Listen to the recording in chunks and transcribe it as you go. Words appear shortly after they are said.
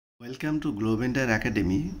Welcome to গ্লোবেন্ডার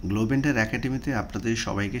academy. গ্লোবেন্ডার একাডেমিতে আপনাদের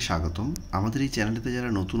সবাইকে স্বাগতম। আমাদের এই চ্যানেলটিতে যারা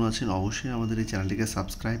নতুন আছেন অবশ্যই আমাদের এই চ্যানেলটিকে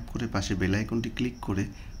সাবস্ক্রাইব করে পাশে বেল আইকনটি ক্লিক করে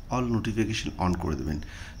অল নোটিফিকেশন অন করে দেবেন।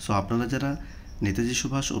 সো আপনারা যারা নেতাজি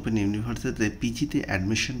সুভাষ ওপেন ইউনিভার্সিটিতে পিজিতে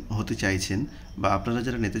অ্যাডমিশন হতে চাইছেন বা আপনারা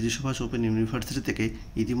যারা নেতাজি সুভাষ ওপেন ইউনিভার্সিটি থেকে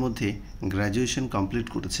ইতিমধ্যে গ্র্যাজুয়েশন কমপ্লিট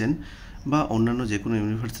করেছেন বা অন্যান্য যে কোনো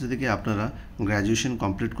ইউনিভার্সিটি থেকে আপনারা গ্র্যাজুয়েশন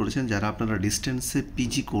কমপ্লিট করেছেন, যারা আপনারা ডিস্টেন্সে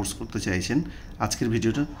পিজি কোর্স করতে চাইছেন, আজকের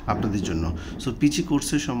ভিডিওটা আপনাদের জন্য। সো পিজি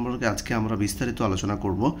কোর্সের সম্পর্কে আজকে আমরা বিস্তারিত আলোচনা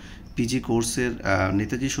করব। পিজি কোর্সের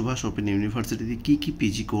নেতাজি সুভাষ ওপেন ইউনিভার্সিটিতে কী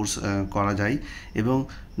পিজি কোর্স করা যায় এবং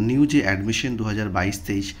নিউ যে অ্যাডমিশন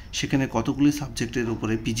 2022-23 সেখানে কতগুলি সাবজেক্টের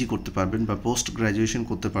উপরে পিজি করতে পারবেন বা পোস্ট গ্র্যাজুয়েশন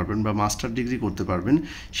করতে পারবেন বা মাস্টার ডিগ্রি করতে পারবেন,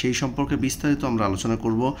 সেই সম্পর্কে বিস্তারিত আমরা আলোচনা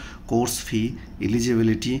করব। কোর্স ফি,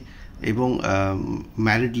 এলিজিবিলিটি এবং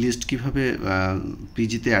ম্যারিট লিস্ট, কীভাবে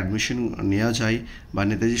পিজিতে অ্যাডমিশন নেওয়া যায় বা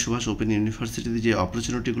নেতাজি সুভাষ ওপেন ইউনিভার্সিটিতে যে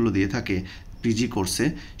অপরচুনিটিগুলো দিয়ে থাকে পিজি কোর্সে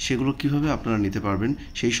সেগুলো কিভাবে আপনারা নিতে পারবেন,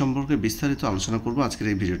 সেই সম্পর্কে বিস্তারিত আলোচনা করব আজকের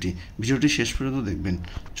এই ভিডিওটি শেষ পর্যন্ত দেখবেন।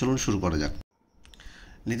 চলুন শুরু করা যাক।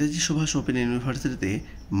 নেতাজি সুভাষ ওপেন ইউনিভার্সিটিতে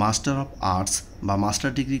মাস্টার অফ আর্টস বা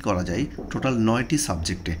মাস্টার ডিগ্রি করা যায় টোটাল 9টি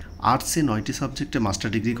সাবজেক্টে। আর্টসে 9টি সাবজেক্টে মাস্টার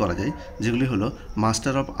ডিগ্রি করা যায়, যেগুলি হলো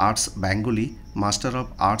master of arts Bengali, master of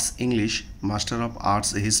arts English, master of arts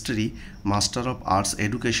history, master of arts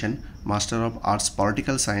education, master of arts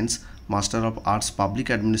political science, master of arts public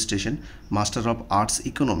administration, master of arts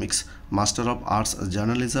economics, master of arts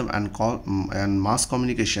journalism and mass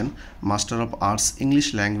communication, master of arts English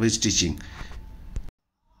language teaching.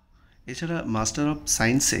 এছাড়া master of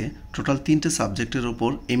সায়েন্সে total 3টে সাবজেক্টের ওপর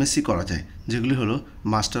MSc করা যায়, যেগুলি হলো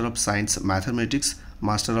master of science mathematics,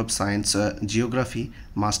 master of science geography,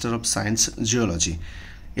 master of science geology.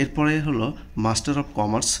 এরপরে হলো মাস্টার অফ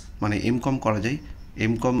কমার্স মানে এমকম করা যায়।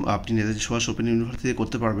 এমকম আপনি নেতাজি সুভাষ ওপেন ইউনিভার্সিটিতে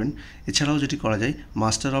করতে পারবেন। এছাড়াও যেটি করা যায়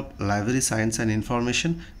master of library science and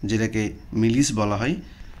information, যেটাকে মিলিস বলা হয়।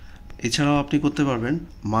 এছাড়াও আপনি করতে পারবেন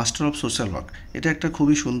মাস্টার অফ সোশ্যাল ওয়ার্ক। এটা একটা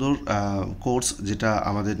খুবই সুন্দর কোর্স যেটা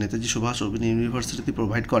আমাদের নেতাজি সুভাষ ওপেন ইউনিভার্সিটিতে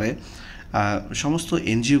প্রোভাইড করে। সমস্ত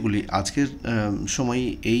এনজিওগুলি আজকের সময়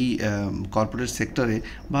এই কর্পোরেট সেক্টরে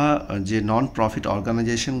বা যে নন প্রফিট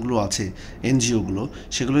অর্গানাইজেশনগুলো আছে এনজিওগুলো,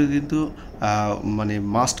 সেগুলো কিন্তু মানে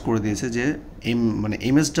মাস্ট করে দিয়েছে যে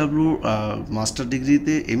এমএসডাব্লিউ মাস্টার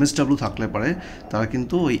ডিগ্রিতে এমএসডাব্লিউ থাকলে পারে তারা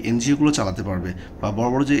কিন্তু ওই এনজিওগুলো চালাতে পারবে বা বড়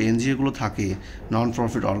বড় যে এনজিওগুলো থাকে নন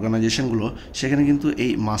প্রফিট অর্গানাইজেশনগুলো, সেখানে কিন্তু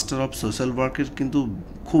এই মাস্টার অফ সোশ্যাল ওয়ার্কের কিন্তু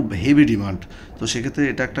খুব হেভি ডিমান্ড। তো সেক্ষেত্রে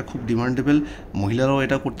এটা একটা খুব ডিমান্ডেবল, মহিলারাও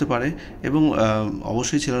এটা করতে পারে এবং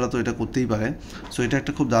অবশ্যই ছেলেরা তো এটা করতেই পারে। সো এটা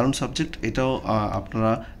একটা খুব দারুণ সাবজেক্ট। এটাও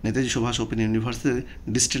আপনারা নেতাজি সুভাষ ওপেন ইউনিভার্সিটিতে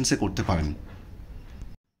ডিস্টেন্সে করতে পারেন।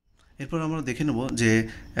 এরপর আমরা দেখে নেব যে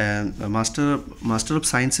মাস্টার অফ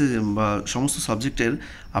সায়েন্সে বা সমস্ত সাবজেক্টের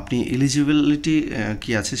আপনি এলিজিবিলিটি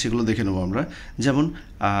কী আছে সেগুলো দেখে নেব আমরা। যেমন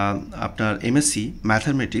আপনার এমএসসি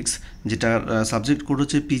ম্যাথামেটিক্স, যেটা সাবজেক্ট কোড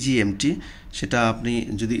হচ্ছে পিজিএমটি, সেটা আপনি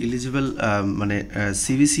যদি এলিজিবল মানে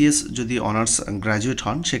সিবিসিএস যদি অনার্স গ্র্যাজুয়েট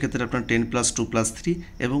হন, সেক্ষেত্রে আপনার 10+2+3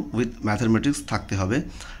 এবং উইথ ম্যাথামেটিক্স থাকতে হবে,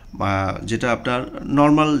 যেটা আপনার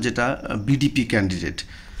নর্মাল যেটা বিডিপি ক্যান্ডিডেট।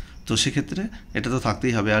 তো সেক্ষেত্রে এটা তো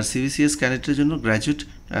থাকতেই হবে। আর সিবিসিএস ক্যান্ডিডেটের জন্য graduate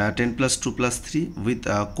 10+2+3 with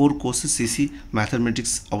core courses CC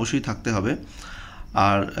mathematics অবশ্যই থাকতে হবে।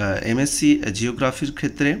 আর এমএসসি জিওগ্রাফির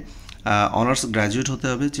ক্ষেত্রে অনার্স গ্র্যাজুয়েট হতে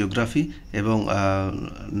হবে জিওগ্রাফি, এবং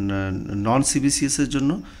নন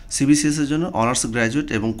সিবিসিএসের জন্য অনার্স গ্র্যাজুয়েট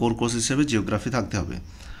এবং কোর কোর্স হিসেবে জিওগ্রাফি থাকতে হবে।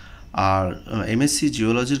 আর এমএসসি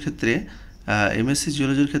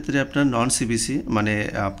জিওলজির ক্ষেত্রে আপনার নন সিবিসি মানে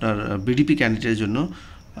আপনার বিডিপি ক্যান্ডিডেটের জন্য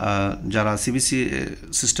যারা সিবিসি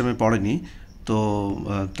সিস্টেমে পড়েনি, তো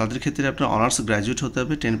তাদের ক্ষেত্রে আপনার অনার্স গ্র্যাজুয়েট হতে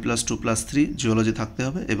হবে, 10+2+3 জিওলজি থাকতে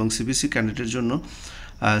হবে, এবং সিবিসিএস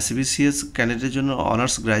ক্যান্ডিডেটের জন্য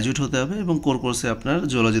অনার্স গ্র্যাজুয়েট হতে হবে এবং কোর কোর্সে আপনার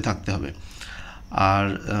জিওলজি থাকতে হবে। আর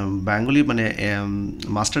বেঙ্গলি মানে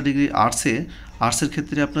মাস্টার ডিগ্রি আর্টসের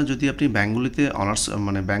ক্ষেত্রে আপনার যদি আপনি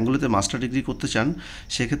বেঙ্গলিতে মাস্টার ডিগ্রি করতে চান,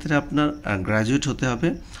 সেক্ষেত্রে আপনার গ্র্যাজুয়েট হতে হবে।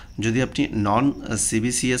 যদি আপনি নন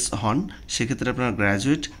সিবিসিএস হন, সেক্ষেত্রে আপনার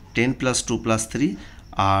গ্র্যাজুয়েট 10+2+3।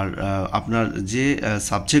 আর আপনার যে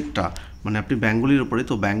সাবজেক্টটা মানে আপনি বেঙ্গলির উপরে,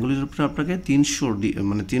 তো বেঙ্গলির উপরে আপনাকে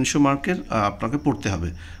 300 মার্কের আপনাকে পড়তে হবে।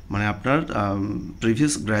 মানে আপনার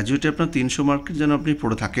প্রিভিয়াস গ্র্যাজুয়েটে আপনার 300 মার্কের যেন আপনি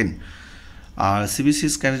পড়ে থাকেন। আর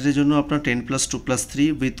সিবিসিএস ক্যান্ডিডেটের জন্য আপনার 10+2+3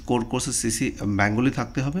 with core courses CC Bengali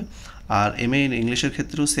থাকতে হবে। আর এমএ ইন ইংলিশের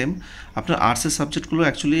ক্ষেত্রেও সেম। আপনার আর্টসের সাবজেক্টগুলো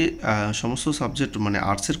অ্যাকচুয়ালি সমস্ত সাবজেক্ট মানে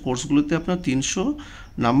আর্টসের কোর্সগুলোতে আপনার 300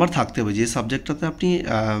 নাম্বার থাকতে হবে যে সাবজেক্টটাতে আপনি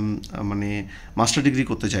মানে মাস্টার ডিগ্রি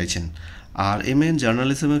করতে চাইছেন। আর এমএ ইন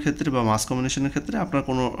জার্নালিজমের ক্ষেত্রে বা মাস কমিউনিকেশনের ক্ষেত্রে আপনার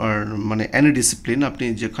কোনো মানে এনি ডিসিপ্লিন আপনি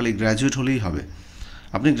যে খালি গ্র্যাজুয়েট হলেই হবে।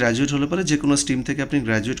 আপনি গ্র্যাজুয়েট হলে পরে যে কোনো স্ট্রিম থেকে আপনি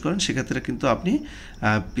গ্র্যাজুয়েট করেন সেক্ষেত্রে কিন্তু আপনি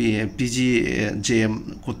PGJM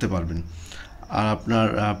করতে পারবেন। আর আপনার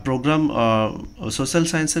প্রোগ্রাম সোশ্যাল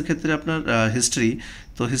সায়েন্সের ক্ষেত্রে আপনার হিস্ট্রি,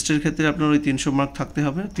 তো হিস্ট্রির ক্ষেত্রে আপনার ওই 300 মার্ক থাকতে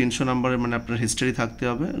হবে, 300 নম্বরের মানে আপনার হিস্ট্রি থাকতে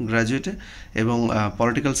হবে গ্র্যাজুয়েটে, এবং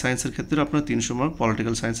পলিটিক্যাল সায়েন্সের ক্ষেত্রে আপনার 300 মার্ক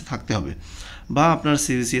পলিটিক্যাল সায়েন্সে থাকতে হবে, বা আপনার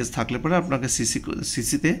CBCS থাকলে পরে আপনাকে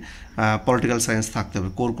সিসিতে পলিটিক্যাল সায়েন্স থাকতে হবে,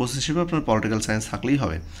 কোর কোর্স হিসেবে আপনার পলিটিক্যাল সায়েন্স থাকলেই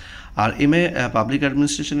হবে। আর MA পাবলিক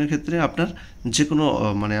অ্যাডমিনিস্ট্রেশনের ক্ষেত্রে আপনার যে কোনো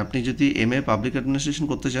মানে আপনি যদি MA পাবলিক অ্যাডমিনিস্ট্রেশন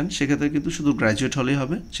করতে চান সেক্ষেত্রে কিন্তু শুধু গ্র্যাজুয়েট হলেই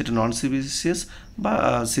হবে, সেটা নন CBCS বা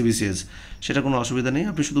CBCS, সেটা কোনো অসুবিধা নেই।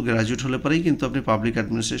 আপনি শুধু গ্র্যাজুয়েট হলে পরেই কিন্তু আপনি পাবলিক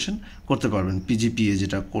অ্যাডমিনিস্ট্রেশন করতে পারবেন, PGPA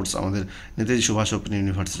যেটা কোর্স আমাদের নেতাজি সুভাষ ওপেন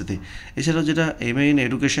ইউনিভার্সিটিতে। এছাড়াও যেটা MA ইন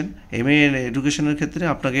এডুকেশনের ক্ষেত্রে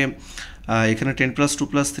আপনাকে এখানে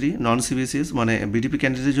 10+2+3 নন CBCS মানে BDP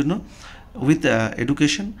ক্যান্ডিডেটের জন্য with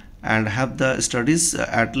education and have the studies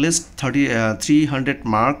at least 300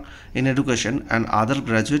 mark in education, and other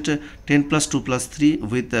graduate 10+2+3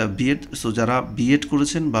 with B.Ed, so যারা B.Ed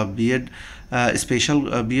করেছেন বা B.Ed স্পেশাল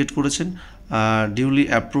B.Ed করেছেন duly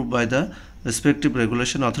approved by the respective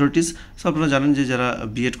regulation authorities. So আপনারা জানেন যে যারা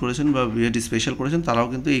B.Ed করেছেন বা B.Ed স্পেশাল করেছেন তারাও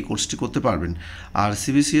কিন্তু এই কোর্সটি করতে পারবেন। আর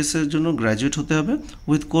CBCS এর জন্য গ্র্যাজুয়েট হতে হবে,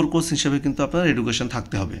 উইথ কোর কোর্স হিসেবে কিন্তু আপনার এডুকেশন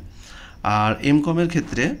থাকতে হবে। আর M.Com এর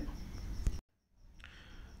ক্ষেত্রে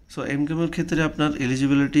M.Com এর ক্ষেত্রে আপনার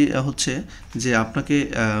এলিজিবিলিটি হচ্ছে যে আপনাকে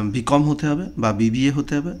BCom হতে হবে বা BBA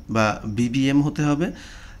হতে হবে বা BBM হতে হবে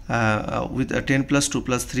উইথ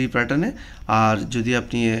 10+2+3 প্যাটার্নে। আর যদি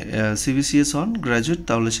আপনি CBCS হন গ্র্যাজুয়েট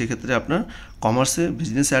তাহলে সেক্ষেত্রে আপনার কমার্সে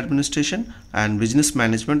business administration and business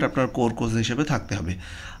management আপনার কোর কোর্স হিসেবে থাকতে হবে।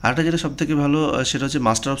 আরেকটা যেটা সবথেকে ভালো সেটা হচ্ছে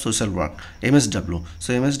master of social work MSW। So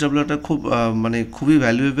MSW একটা মানে খুবই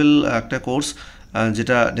ভ্যালুয়েবল একটা কোর্স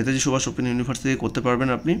যেটা নেতাজি সুভাষ ওপেন ইউনিভার্সিটি করতে পারবেন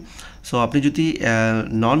আপনি। সো আপনি যদি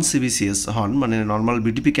নন CBCS হন মানে নর্মাল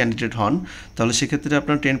BDP ক্যান্ডিডেট হন তাহলে সেক্ষেত্রে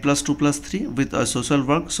আপনার 10+2+3 with social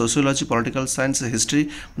work, sociology, political science, history,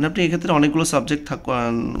 মানে আপনি এক্ষেত্রে অনেকগুলো সাবজেক্ট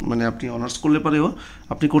মানে আপনি অনার্স করলে পরেও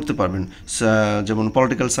আপনি করতে পারবেন, যেমন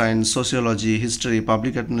political science, sociology, history,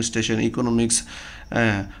 public administration, economics,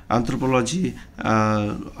 anthropology,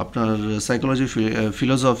 আপনার psychology,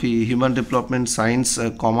 philosophy, human development, science,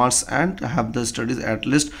 commerce, and have the studies at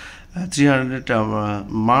least 300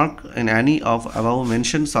 mark in any of above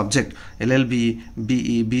mentioned subject, LLB,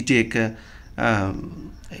 BE, BTech,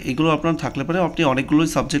 এগুলো আপনার থাকলে পরে আপনি অনেকগুলোই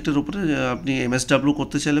সাবজেক্টের উপরে আপনি MSW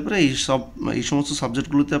করতে চাইলে পরে এই সমস্ত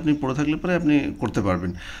সাবজেক্টগুলোতে আপনি পড়ে থাকলে পরে আপনি করতে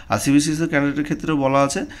পারবেন। আর CBCS ক্যান্ডিডেটের ক্ষেত্রেও বলা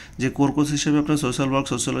আছে যে কোর কোর্স হিসেবে আপনার social work,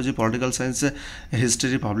 sociology, political science,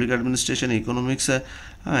 history, public administration, economics,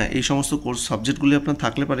 এই সমস্ত কোর্স সাবজেক্টগুলি আপনার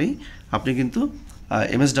থাকলে পরেই আপনি কিন্তু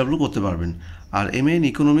MSW করতে পারবেন। আর MA ইন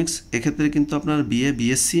ইকোনমিক্স এক্ষেত্রে কিন্তু আপনার BA,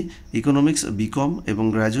 BSc, ইকোনমিক্স, BCom এবং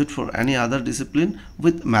graduate for any other discipline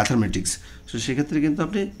with mathematics. So সেক্ষেত্রে কিন্তু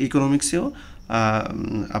আপনি ইকোনমিক্সেও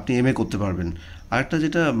আপনি MA করতে পারবেন। আরেকটা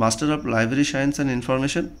যেটা master of library science and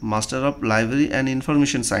information, master of library and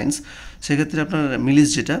information science, সেক্ষেত্রে আপনার মিলিস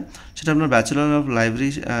সেটা আপনার bachelor of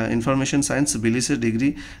library information science বিলিসের degree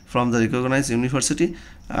from the recognise university.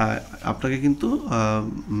 আপনাকে কিন্তু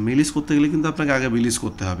মিলিস করতে গেলে কিন্তু আপনাকে আগে বিলিস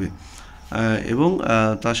করতে হবে, এবং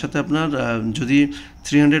তার সাথে আপনার যদি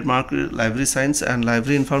 300 mark library science and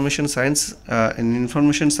library information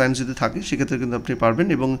science যদি থাকে সেক্ষেত্রে কিন্তু আপনি পারবেন।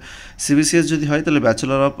 এবং CBCS যদি হয় তাহলে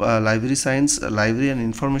bachelor of library science, library and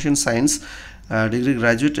information science degree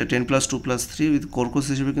graduate 10+2+3 with core course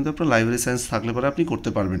হিসেবে কিন্তু আপনার লাইব্রেরি সায়েন্স থাকলে পরে আপনি করতে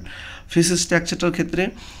পারবেন। ফিস স্ট্রাকচারটার ক্ষেত্রে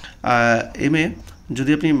MA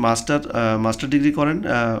যদি আপনি মাস্টার ডিগ্রি করেন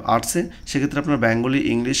আর্টসে সেক্ষেত্রে আপনার Bengali,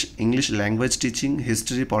 English language teaching,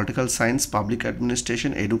 history, political science, public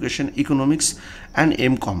administration, education, economics and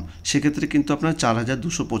M.Com সেক্ষেত্রে কিন্তু আপনার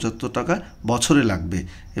 4,275 টাকা বছরে লাগবে,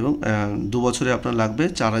 এবং 2 বছরে আপনার লাগবে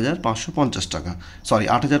 4,550 টাকা,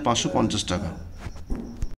 8,550 টাকা।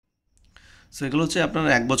 সো এগুলো হচ্ছে আপনার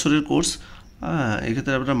 1 বছরের কোর্স।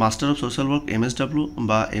 এক্ষেত্রে আপনার master of social work MSW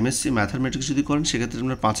বা MSc ম্যাথামেটিক্স যদি করেন সেক্ষেত্রে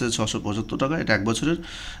আপনার 5,675 টাকা, এটা 1 বছরের,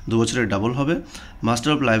 2 বছরের ডাবল হবে। Master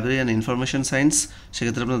of library and information science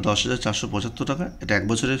সেক্ষেত্রে আপনার 10,475 টাকা, এটা 1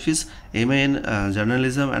 বছরের ফিস। MA in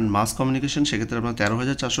journalism and mass communication সেক্ষেত্রে আপনার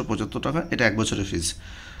 13,475 টাকা, এটা 1 বছরের ফিস।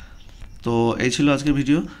 তো এই ছিল আজকের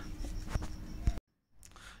ভিডিও।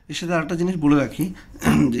 এর সাথে আরেকটা জিনিস বলে রাখি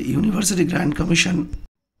যে ইউনিভার্সিটি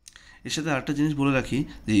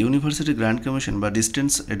গ্র্যান্ট কমিশন বা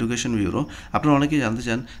ডিস্টেন্স এডুকেশন ব্যুরো, আপনারা অনেকেই জানতে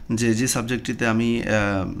চান যে সাবজেক্টটিতে আমি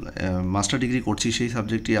মাস্টার ডিগ্রি করছি সেই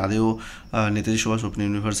সাবজেক্টটি আদেও নেতাজি সুভাষ ওপেন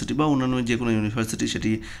ইউনিভার্সিটি বা অন্যান্য যে কোনো ইউনিভার্সিটি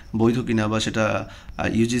সেটি বৈধ কিনা বা সেটা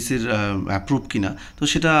UGCর অ্যাপ্রুভ কিনা। তো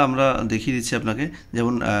সেটা আমরা দেখিয়ে দিচ্ছি আপনাকে।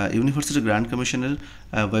 যেমন ইউনিভার্সিটি গ্র্যান্ট কমিশনের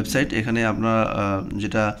ওয়েবসাইট। এখানে আপনারা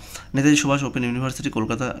যেটা নেতাজি সুভাষ ওপেন ইউনিভার্সিটি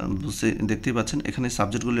কলকাতা দেখতেই পাচ্ছেন, এখানে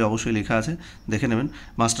সাবজেক্টগুলি অবশ্যই লেখা আছে, দেখে নেবেন।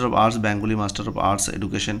 Master of arts Bengali, master of arts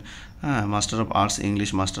education, হ্যাঁ, master of arts English,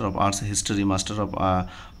 master of arts history, master of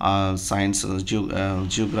science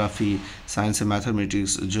geography, science and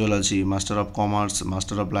mathematics, geology, master of commerce,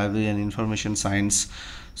 master of library and information science.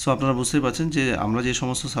 So আপনারা বুঝতেই পারছেন যে আমরা যে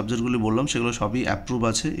সমস্ত সাবজেক্টগুলি বললাম সেগুলো সবই অ্যাপ্রুভ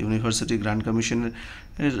আছে, ইউনিভার্সিটি গ্র্যান্ড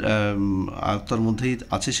কমিশনের আওতার মধ্যেই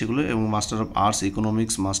আছে সেগুলো। এবং master of arts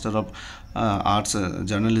economics, master of arts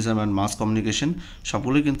journalism and mass communication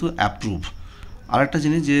সবগুলোই কিন্তু অ্যাপ্রুভ। আরেকটা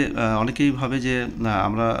জিনিস যে অনেকেই ভাবে যে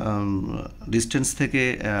আমরা ডিস্টেন্স থেকে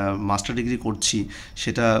মাস্টার ডিগ্রি করছি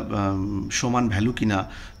সেটা সমান ভ্যালু কিনা,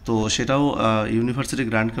 তো সেটাও ইউনিভার্সিটি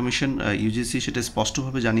গ্র্যান্ড কমিশন ইউজিসি সেটা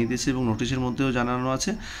স্পষ্টভাবে জানিয়ে দিয়েছে এবং নোটিশের মধ্যেও জানানো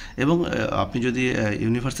আছে। এবং আপনি যদি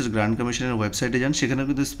ইউনিভার্সিটি গ্র্যান্ড কমিশনের ওয়েবসাইটে যান সেখানেও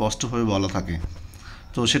কিন্তু স্পষ্টভাবে বলা থাকে।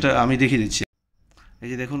 তো সেটা আমি দেখিয়ে দিচ্ছি। এই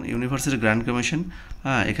যে দেখুন, ইউনিভার্সিটি গ্র্যান্ড কমিশন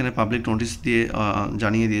এখানে পাবলিক নোটিশ দিয়ে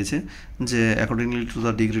জানিয়ে দিয়েছে যে accordingly to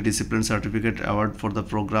the degree discipline certificate award for the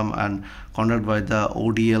program and conduct by the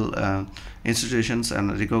ODL institutions and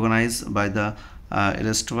recognise by the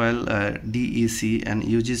erstwhile DEC and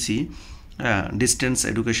UGC Distance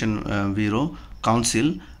Education Bureau Council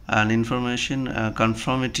and information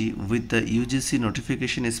conformity with the UGC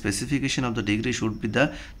notification specification of the degree should be the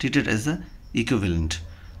treated as the equivalent.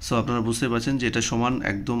 So আপনারা বুঝতে পারছেন যে এটা সমান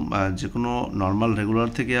একদম, যে কোনো normal regular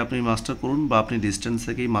থেকে আপনি মাস্টার করুন বা আপনি ডিস্টেন্স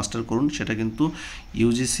থেকেই মাস্টার করুন, সেটা কিন্তু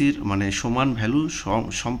ইউজিসির মানে সমান ভ্যালু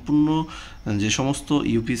সম্পূর্ণ। যে সমস্ত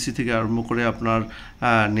ইউপিএসসি থেকে আরম্ভ করে আপনার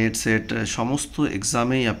নেট সেট সমস্ত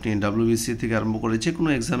এক্সামেই আপনি ডাব্লিউবিসি থেকে আরম্ভ করে যে কোনো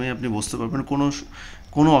এক্সামেই আপনি বসতে পারবেন,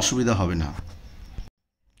 কোনো অসুবিধা হবে না।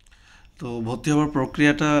 তো ভর্তি হওয়ার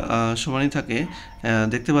প্রক্রিয়াটা সমানই থাকে।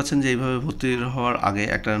 দেখতে পাচ্ছেন যে এইভাবে ভর্তি হওয়ার আগে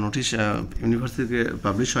একটা নোটিশ ইউনিভার্সিটি থেকে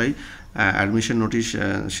পাবলিশ হয়, অ্যাডমিশন নোটিশ,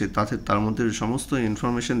 তার মধ্যে সমস্ত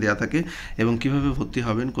ইনফরমেশন দেওয়া থাকে এবং কিভাবে ভর্তি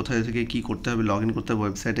হবেন, কোথায় থেকে কি করতে হবে, লগ ইন করতে হবে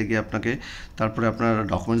ওয়েবসাইটে গিয়ে আপনাকে, তারপরে আপনার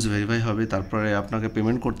ডকুমেন্টস ভেরিফাই হবে, তারপরে আপনাকে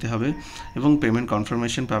পেমেন্ট করতে হবে এবং পেমেন্ট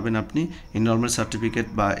কনফার্মেশন পাবেন আপনি, এনরোলমেন্ট সার্টিফিকেট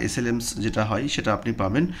বা SLMs যেটা হয় সেটা আপনি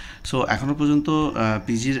পাবেন। সো এখনও পর্যন্ত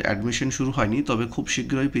পিজির অ্যাডমিশন শুরু হয়নি, তবে খুব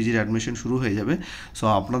শীঘ্রই পিজির অ্যাডমিশন শুরু হয়ে যাবে। সো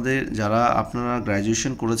আপনারা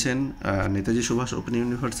গ্র্যাজুয়েশন করেছেন নেতাজি সুভাষ ওপেন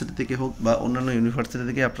ইউনিভার্সিটি থেকে হোক বা অন্যান্য ইউনিভার্সিটি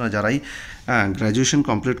থেকে, আপনারা যারাই গ্র্যাজুয়েশন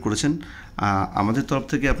কমপ্লিট করেছেন, আমাদের তরফ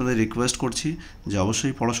থেকে আপনাদের রিকোয়েস্ট করছি যে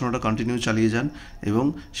অবশ্যই পড়াশোনাটা কন্টিনিউ চালিয়ে যান এবং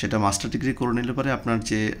সেটা মাস্টার ডিগ্রি করে নিলে পরে আপনার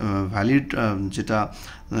যে ভ্যালিড যেটা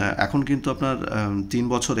এখন কিন্তু আপনার 3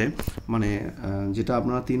 বছরে মানে যেটা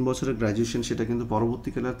আপনার 3 বছরের গ্র্যাজুয়েশন সেটা কিন্তু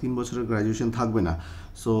পরবর্তীকালে 3 বছরের গ্র্যাজুয়েশন থাকবে না।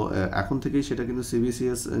 সো এখন থেকেই সেটা কিন্তু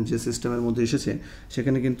CBCS যে সিস্টেমের মধ্যে এসেছে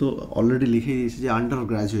সেখানে কিন্তু অলরেডি লিখে দিয়েছে যে আন্ডার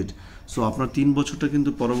গ্র্যাজুয়েট। সো আপনার 3 বছরটা কিন্তু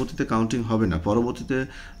পরবর্তীতে কাউন্টিং হবে না। পরবর্তীতে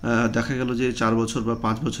দেখা গেল যে 4 বছর বা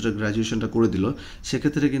 5 বছরের গ্র্যাজুয়েশনটা করে দিল,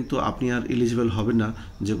 সেক্ষেত্রে কিন্তু আপনি আর এলিজিবল হবেন না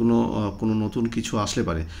যে কোনো নতুন কিছু আসলে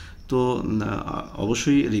পারে। তো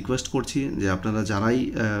অবশ্যই রিকোয়েস্ট করছি যে আপনারা যারাই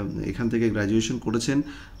এখান থেকে গ্র্যাজুয়েশন করেছেন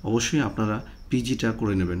অবশ্যই আপনারা পিজিটা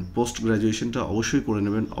করে নেবেন, পোস্ট গ্র্যাজুয়েশনটা অবশ্যই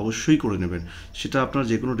করে নেবেন। সেটা আপনার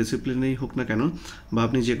যে কোনো ডিসিপ্লিনেই হোক না কেন বা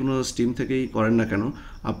আপনি যে কোনো স্ট্রিম থেকেই করেন না কেন,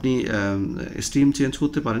 আপনি স্ট্রিম চেঞ্জ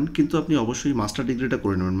করতে পারেন, কিন্তু আপনি অবশ্যই মাস্টার ডিগ্রিটা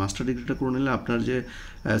করে নেবেন। মাস্টার ডিগ্রিটা করে নিলে আপনার যে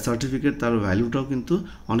সার্টিফিকেট তার ভ্যালুটাও কিন্তু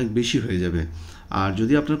অনেক বেশি হয়ে যাবে। আর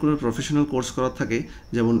যদি আপনার কোনো প্রফেশনাল কোর্স করার থাকে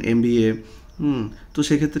যেমন MBA, তো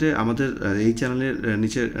সেক্ষেত্রে আমাদের এই চ্যানেলের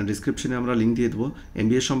নিচে ডিসক্রিপশনে আমরা লিঙ্ক দিয়ে দেবো।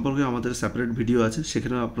 MBA সম্পর্কে আমাদের সেপারেট ভিডিও আছে,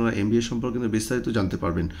 সেখানে আপনারা MBA সম্পর্কে বিস্তারিত জানতে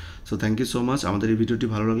পারবেন। So thank you so much. আমাদের এই ভিডিওটি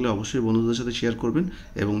ভালো লাগলে অবশ্যই বন্ধুদের সাথে শেয়ার করবেন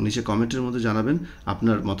এবং নিচে কমেন্টের মধ্যে জানাবেন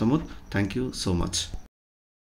আপনার মতামত। Thank you so much.